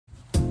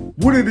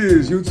What it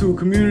is, YouTube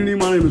community?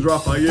 My name is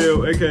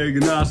Raphael, aka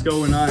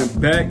Ganasco, and I am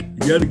back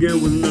yet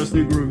again with another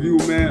sneaker review,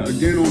 man.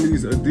 Again on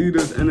these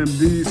Adidas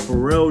NMDs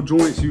Pharrell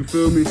joints, you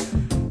feel me?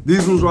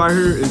 These ones right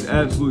here is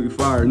absolutely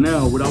fire.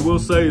 Now, what I will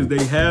say is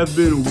they have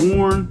been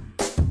worn,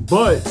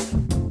 but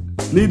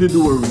need to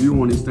do a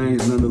review on these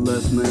things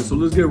nonetheless, man. So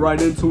let's get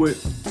right into it.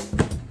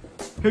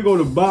 Here go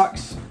the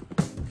box.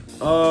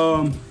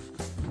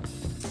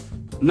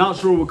 Not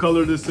sure what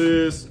color this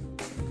is.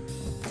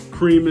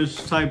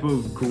 Creamish type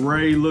of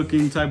gray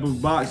looking type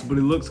of box, but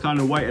it looks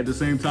kind of white at the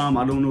same time.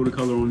 I don't know the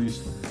color on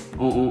these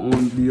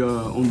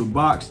on the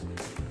box.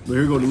 But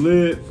here go the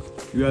lid.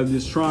 You have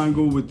this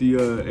triangle with the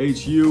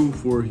HU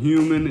for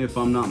human, if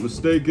I'm not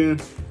mistaken.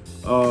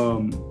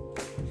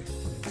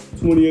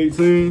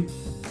 2018.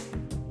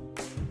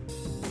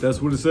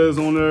 That's what it says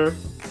on there.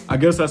 I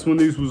guess that's when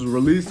these was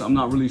released. I'm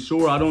not really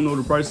sure. I don't know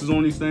the prices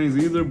on these things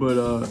either,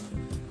 but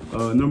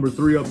number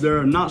 3 up there.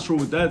 I'm not sure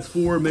what that's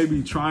for.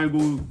 Maybe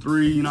triangle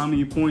 3, you know how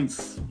many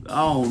points?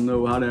 I don't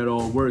know how that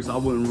all works. I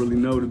wouldn't really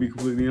know, to be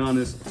completely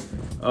honest.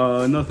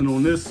 Nothing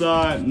on this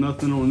side,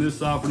 nothing on this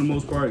side for the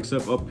most part,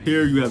 except up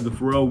here you have the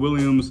Pharrell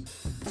Williams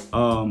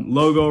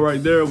logo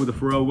right there with the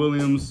Pharrell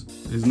Williams,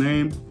 his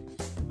name.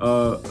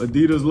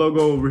 Adidas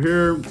logo over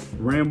here,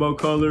 rainbow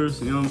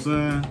colors, you know what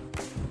I'm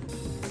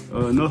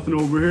saying? Nothing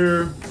over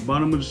here,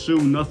 bottom of the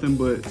shoe, nothing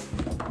but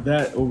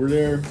that over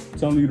there,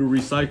 telling you to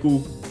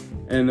recycle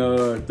and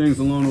things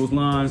along those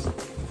lines.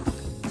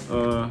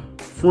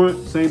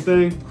 Front, same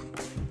thing.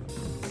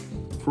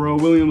 Pharrell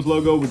Williams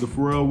logo with the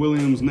Pharrell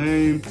Williams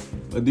name.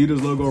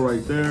 Adidas logo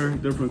right there,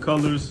 different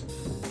colors.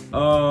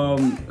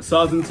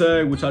 Sizing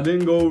tag, which I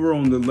didn't go over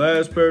on the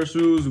last pair of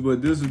shoes,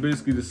 but this is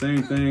basically the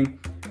same thing.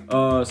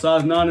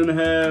 Size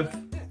 9.5.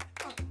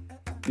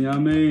 You know what I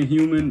mean?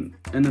 Human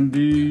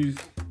NMDs.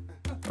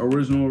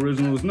 Original.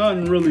 It's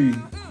nothing really,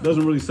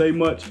 doesn't really say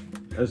much.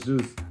 That's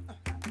just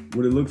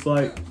what it looks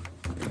like.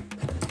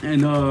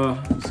 And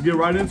let's get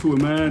right into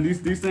it, man.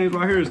 These things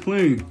right here is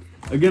clean.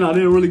 Again, I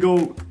didn't really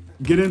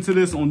get into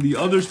this on the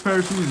other pair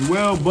of shoes as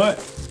well, but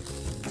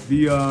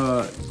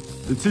the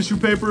tissue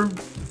paper,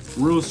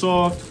 real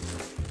soft,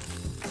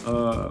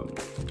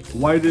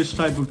 whitish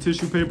type of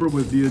tissue paper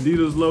with the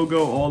Adidas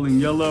logo, all in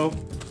yellow.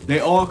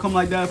 They all come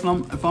like that,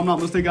 if I'm not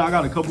mistaken. I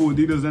got a couple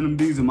Adidas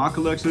NMDs in my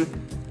collection.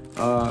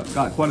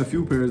 Got quite a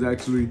few pairs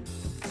actually,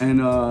 and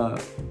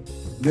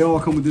they all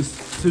come with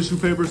this tissue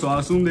paper, so I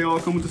assume they all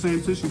come with the same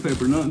tissue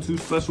paper. Nothing too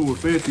special or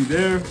fancy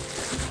there.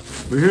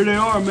 But here they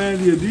are, man.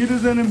 The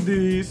Adidas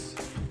NMDs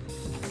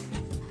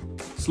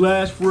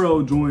 /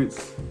 Pharrell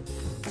joints.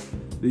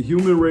 The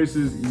human race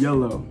is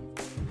yellow,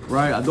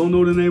 right? I don't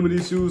know the name of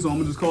these shoes, so I'm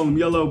gonna just call them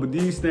yellow, but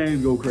these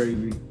things go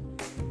crazy.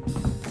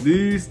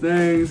 These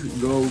things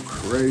go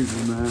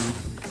crazy, man.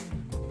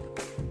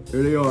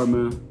 Here they are,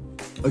 man.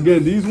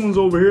 Again, these ones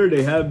over here,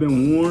 they have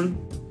been worn.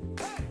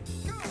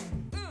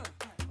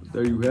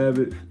 There you have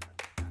it.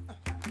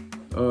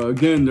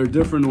 Again, they're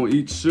different on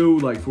each shoe.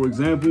 Like for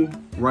example,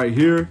 right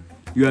here,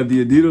 you have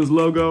the Adidas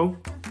logo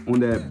on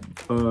that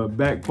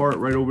back part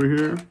right over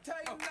here.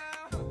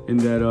 In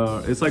that,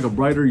 it's like a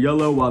brighter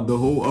yellow, while the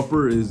whole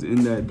upper is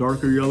in that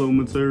darker yellow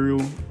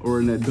material, or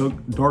in that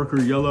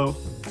darker yellow.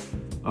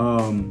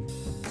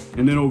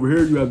 And then over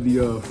here, you have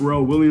the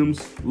Pharrell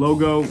Williams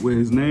logo with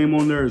his name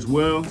on there as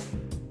well.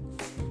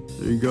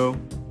 There you go.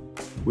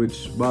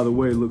 Which, by the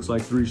way, looks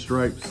like 3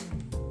 stripes.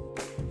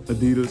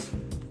 Adidas.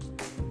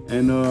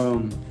 And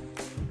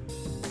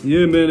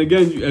yeah, man,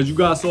 again, as you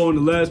guys saw in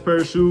the last pair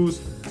of shoes,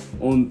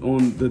 on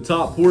the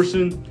top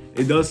portion,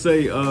 it does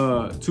say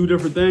 2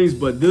 different things,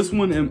 but this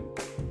one, and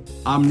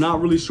I'm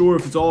not really sure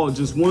if it's all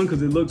just one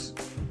because it looks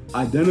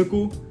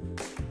identical.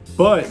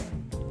 But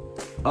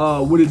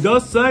what it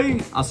does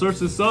say, I searched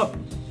this up,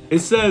 it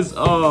says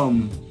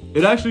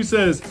it actually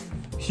says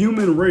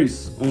human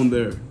race on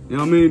there. You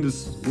know what I mean?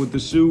 This what the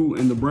shoe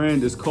and the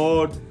brand is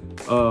called,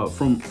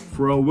 from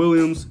Pharrell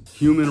Williams,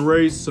 human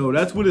race. So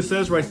that's what it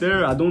says right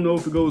there. I don't know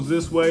if it goes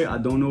this way. I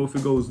don't know if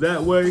it goes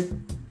that way,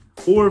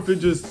 or if it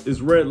just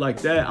is read like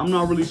that. I'm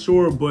not really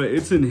sure, but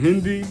it's in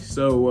Hindi.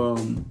 So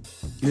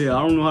yeah, I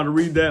don't know how to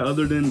read that,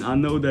 other than I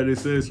know that it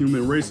says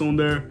human race on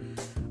there.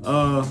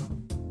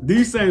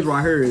 These things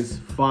right here is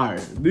fire.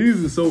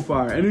 These are so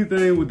fire.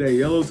 Anything with that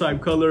yellow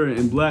type color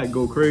and black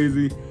go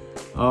crazy.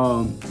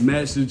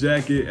 Match the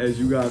jacket, as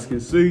you guys can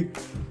see.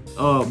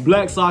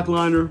 Black sock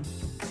liner,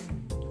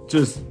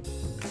 just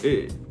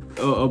a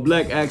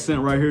black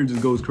accent right here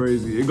just goes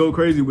crazy. It goes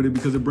crazy with it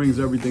because it brings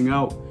everything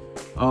out.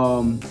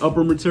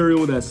 Upper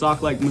material, that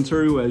sock-like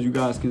material, as you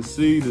guys can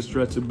see, the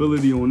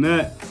stretchability on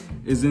that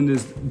is in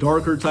this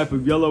darker type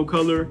of yellow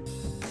color.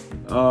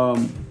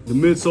 The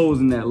midsole is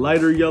in that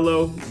lighter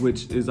yellow,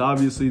 which is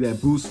obviously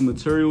that boost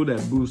material,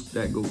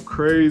 that go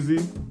crazy.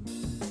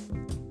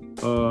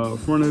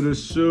 Front of the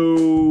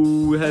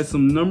shoe has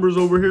some numbers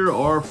over here,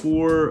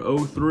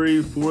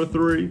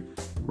 R40343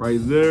 right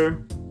there.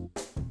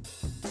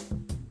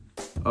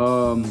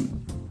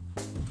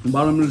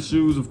 Bottom of the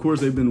shoes, of course,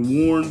 they've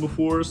been worn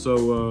before,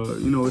 so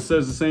you know, it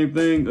says the same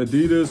thing,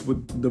 Adidas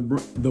with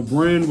the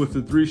brand with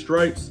the 3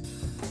 stripes.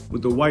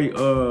 with the white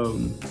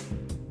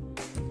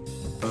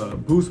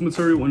boost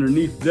material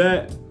underneath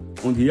that.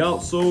 On the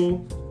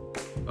outsole,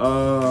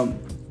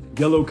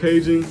 yellow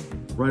caging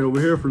right over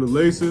here for the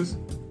laces.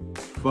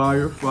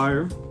 Fire,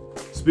 fire.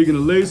 Speaking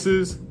of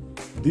laces,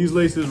 these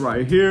laces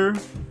right here,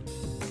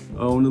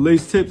 on the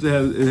lace tips, it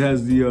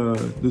has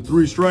the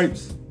 3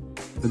 stripes.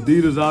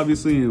 Adidas,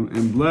 obviously,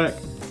 in black.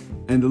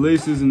 And the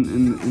laces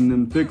in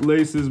them thick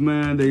laces,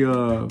 man, they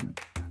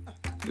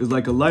is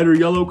like a lighter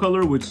yellow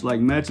color, which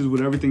like matches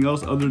with everything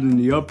else other than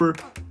the upper,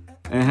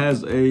 and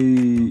has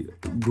a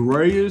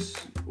grayish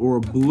or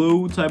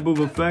blue type of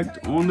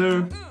effect on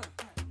there,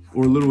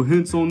 or little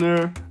hints on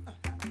there.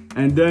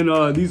 And then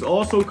these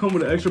also come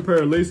with an extra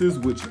pair of laces,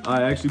 which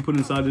I actually put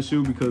inside the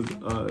shoe because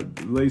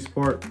the lace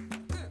part.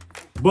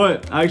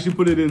 But I actually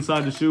put it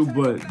inside the shoe,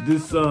 but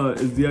this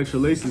is the extra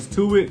laces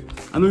to it.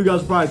 I know you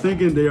guys are probably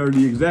thinking they are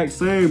the exact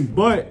same,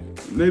 but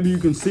maybe you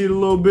can see it a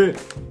little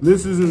bit.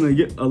 This is in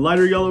a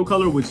lighter yellow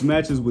color, which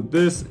matches with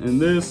this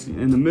and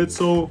the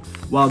midsole,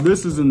 while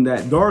this is in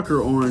that darker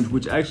orange,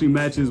 which actually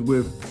matches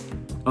with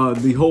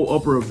the whole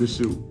upper of the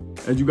shoe.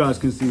 As you guys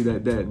can see,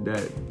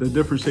 the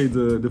different shades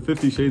of, the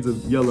 50 shades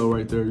of yellow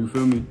right there, you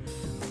feel me?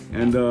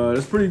 And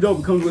that's pretty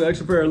dope. It comes with an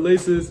extra pair of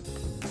laces.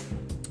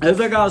 As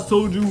I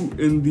told you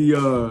in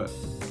the,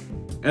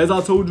 as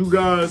I told you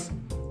guys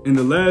in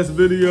the last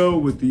video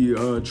with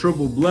the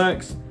triple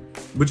blacks,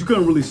 but you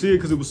couldn't really see it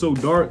because it was so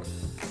dark.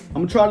 I'm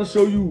gonna try to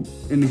show you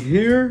in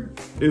here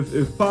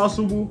if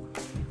possible,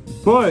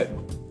 but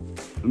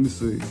let me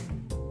see.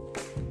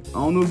 I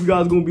don't know if you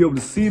guys are gonna be able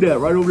to see that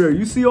right over there.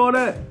 You see all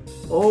that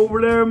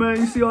over there, man?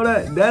 You see all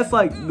that? That's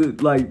like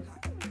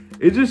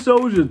it just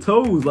shows your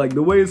toes like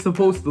the way it's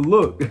supposed to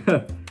look.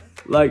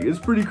 Like, it's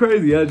pretty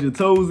crazy. It has your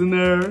toes in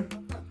there.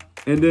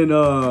 And then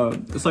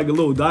it's like a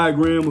little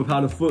diagram of how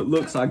the foot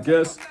looks, I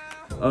guess.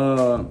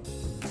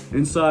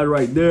 Inside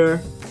right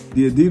there,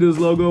 the Adidas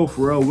logo,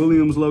 Pharrell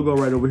Williams logo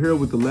right over here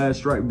with the last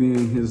stripe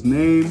being his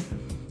name.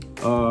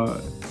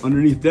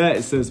 Underneath that,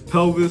 it says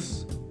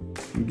pelvis.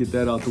 Let me get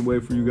that out the way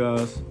for you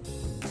guys.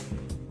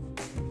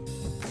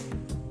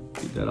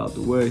 Get that out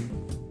the way.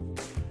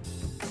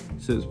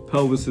 It says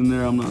pelvis in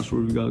there. I'm not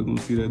sure if you guys are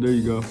gonna see that. There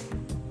you go.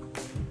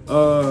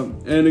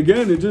 And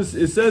again, it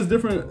says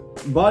different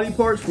body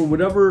parts for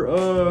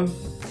whatever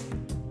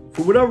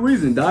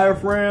reason.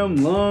 Diaphragm,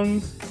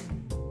 lungs,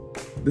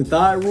 the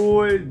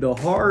thyroid, the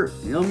heart,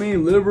 you know what I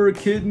mean, liver,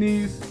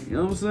 kidneys, you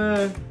know what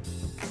I'm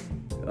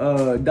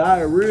saying,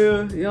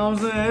 diarrhea, you know what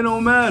I'm saying. It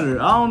don't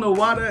matter. I don't know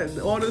why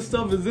all this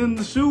stuff is in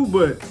the shoe,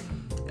 but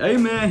hey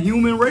man,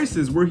 human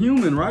races, we're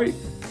human, right?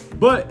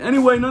 But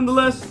anyway,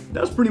 nonetheless,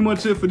 that's pretty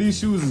much it for these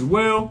shoes as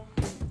well.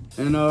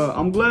 And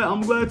I'm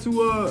glad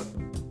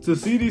to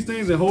see these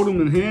things and hold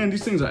them in hand.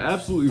 These things are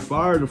absolutely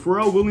fire. The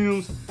Pharrell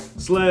Williams /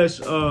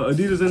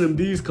 Adidas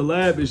NMDs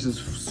collab is just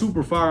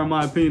super fire in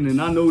my opinion,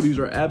 and I know these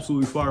are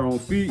absolutely fire on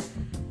feet.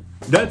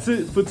 That's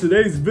it for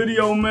today's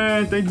video,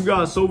 man. Thank you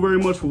guys so very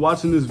much for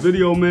watching this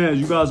video, man. As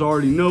you guys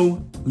already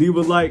know, leave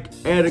a like,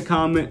 add a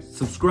comment,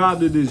 subscribe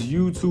to this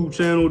YouTube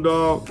channel,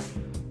 dog.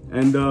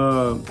 And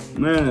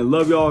man,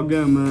 love y'all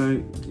again,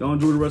 man. Y'all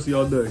enjoy the rest of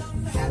y'all day.